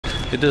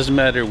It doesn't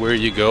matter where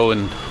you go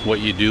and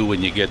what you do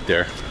when you get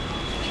there.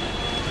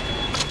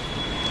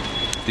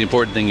 The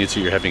important thing is that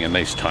you're having a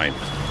nice time.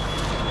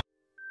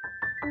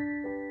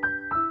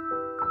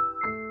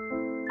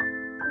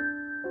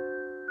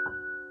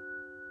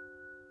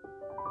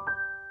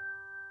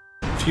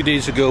 A few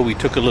days ago we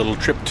took a little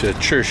trip to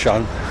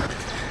Chishang.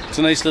 It's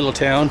a nice little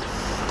town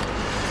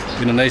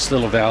in a nice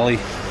little valley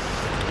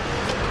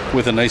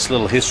with a nice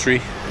little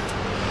history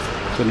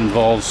that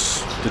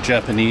involves the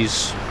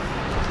Japanese,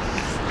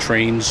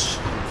 trains,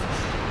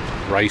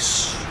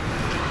 rice,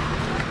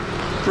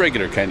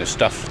 regular kind of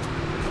stuff.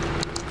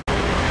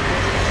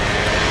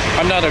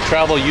 I'm not a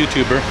travel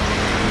YouTuber.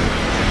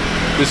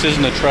 This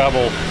isn't a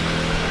travel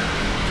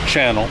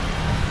channel,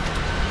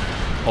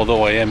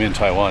 although I am in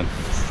Taiwan.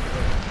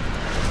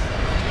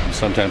 And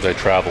sometimes I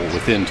travel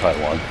within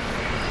Taiwan.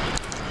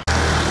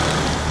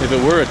 If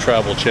it were a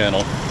travel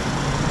channel,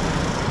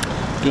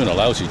 I'm doing a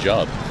lousy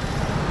job.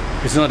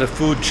 It's not a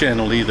food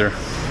channel either,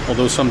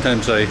 although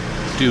sometimes I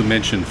do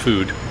mention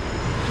food,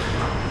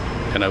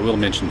 and I will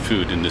mention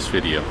food in this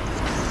video.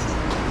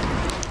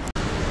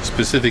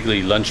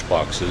 Specifically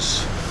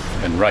lunchboxes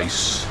and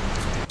rice.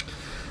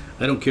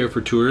 I don't care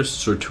for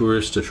tourists or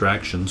tourist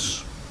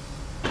attractions.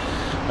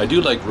 I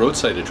do like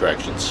roadside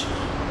attractions.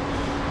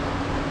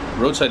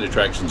 Roadside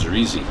attractions are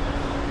easy.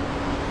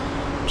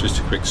 Just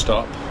a quick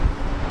stop,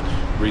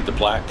 read the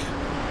plaque,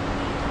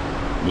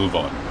 move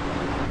on.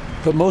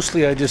 But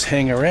mostly I just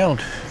hang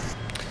around,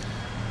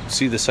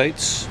 see the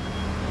sights,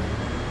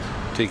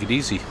 take it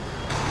easy.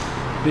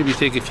 Maybe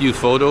take a few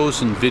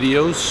photos and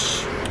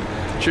videos.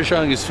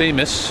 Chishang is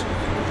famous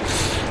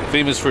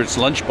for its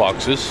lunch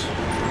boxes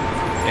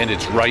and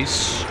its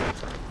rice.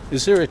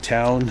 Is there a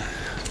town,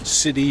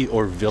 city,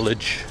 or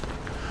village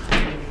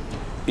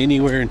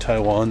anywhere in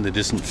Taiwan that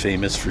isn't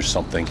famous for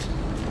something?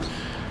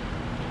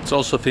 It's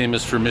also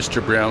famous for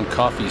Mr. Brown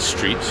Coffee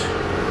Street.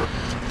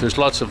 There's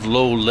lots of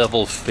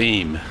low-level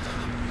fame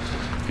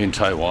in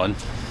Taiwan.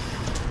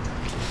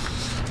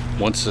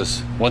 Once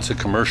a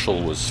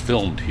commercial was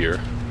filmed here,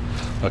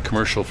 a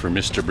commercial for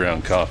Mr.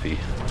 Brown Coffee,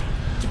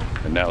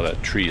 and now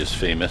that tree is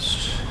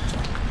famous.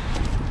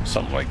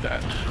 Something like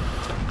that.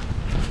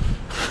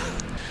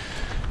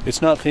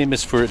 It's not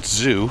famous for its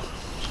zoo,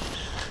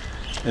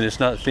 and it's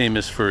not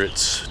famous for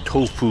its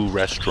tofu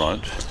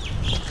restaurant.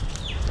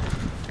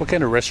 What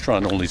kind of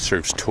restaurant only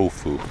serves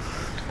tofu?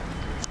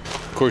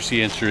 Of course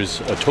the answer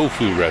is a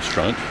tofu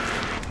restaurant.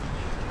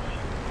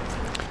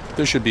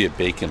 There should be a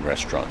bacon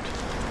restaurant.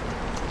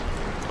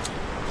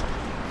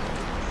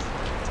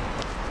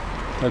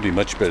 That'd be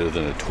much better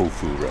than a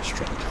tofu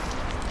restaurant.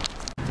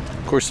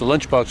 Of course, the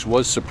lunchbox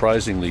was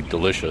surprisingly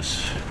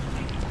delicious,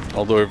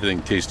 although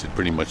everything tasted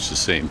pretty much the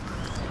same.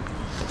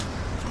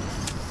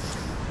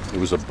 It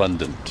was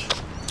abundant.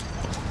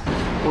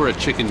 Or a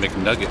chicken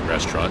McNugget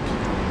restaurant.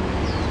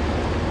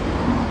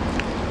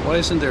 Why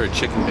isn't there a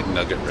chicken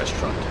McNugget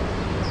restaurant?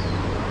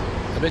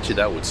 I bet you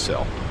that would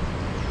sell.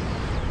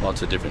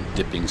 Lots of different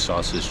dipping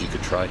sauces you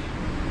could try.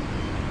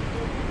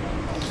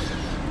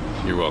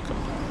 You're welcome.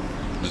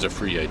 There's a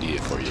free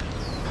idea for you.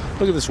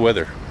 Look at this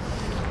weather.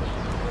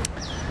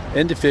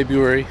 End of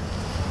February,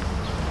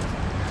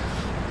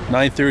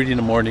 9:30 in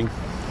the morning.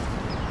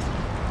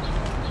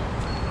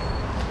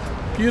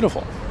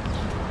 Beautiful.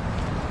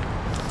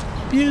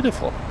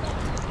 Beautiful.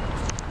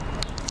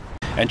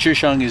 And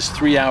Chishang is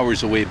 3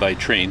 hours away by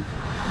train,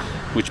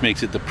 which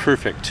makes it the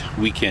perfect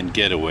weekend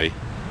getaway.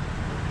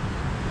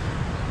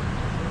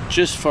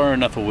 Just far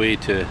enough away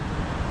to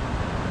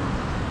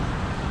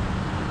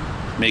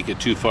make it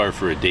too far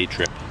for a day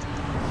trip.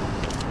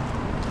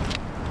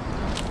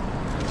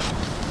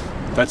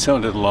 That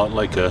sounded a lot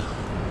like a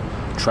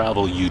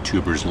travel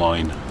YouTuber's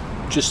line.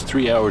 Just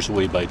 3 hours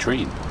away by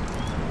train.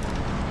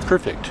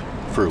 Perfect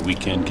for a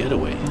weekend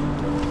getaway.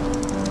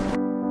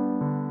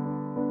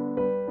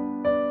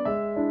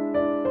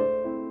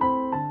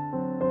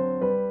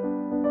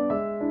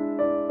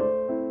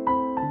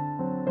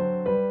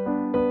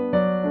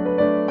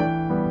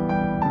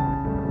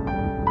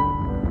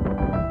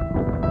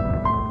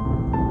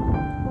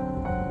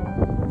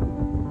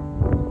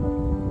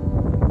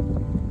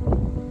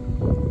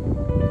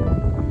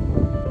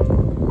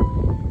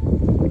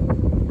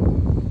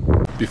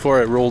 Before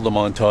I roll the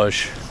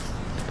montage,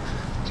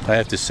 I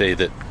have to say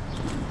that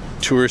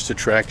tourist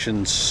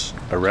attractions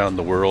around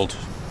the world,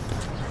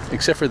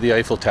 except for the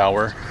Eiffel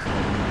Tower,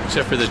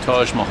 except for the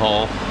Taj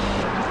Mahal,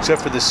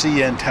 except for the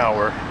CN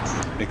Tower,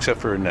 except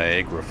for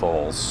Niagara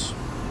Falls,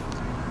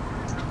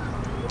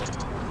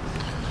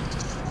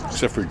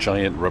 except for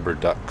giant rubber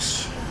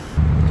ducks,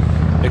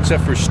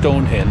 except for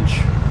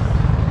Stonehenge,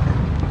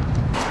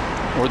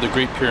 or the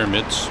Great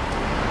Pyramids,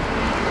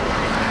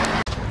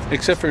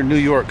 except for New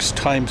York's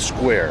Times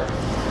Square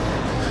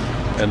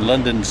and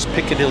London's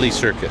Piccadilly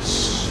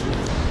Circus.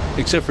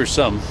 Except for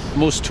some,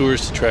 most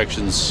tourist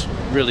attractions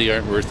really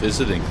aren't worth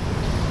visiting.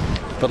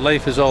 But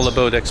life is all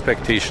about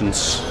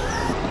expectations.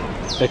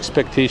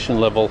 Expectation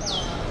level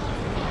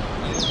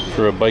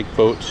for a bike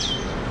boat,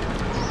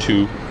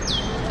 2.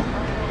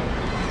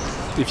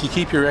 If you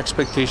keep your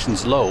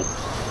expectations low,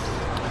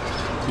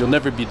 you'll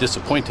never be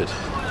disappointed.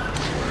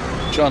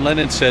 John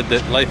Lennon said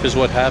that life is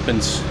what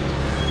happens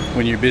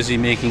when you're busy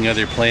making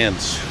other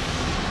plans.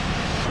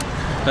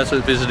 That's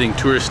what visiting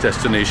tourist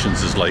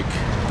destinations is like.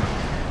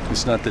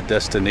 It's not the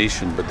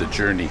destination, but the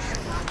journey.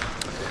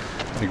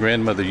 My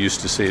grandmother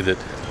used to say that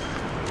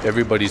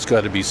everybody's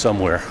got to be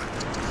somewhere.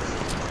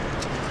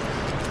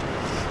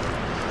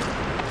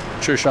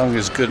 Chishang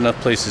is a good enough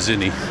place as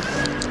any.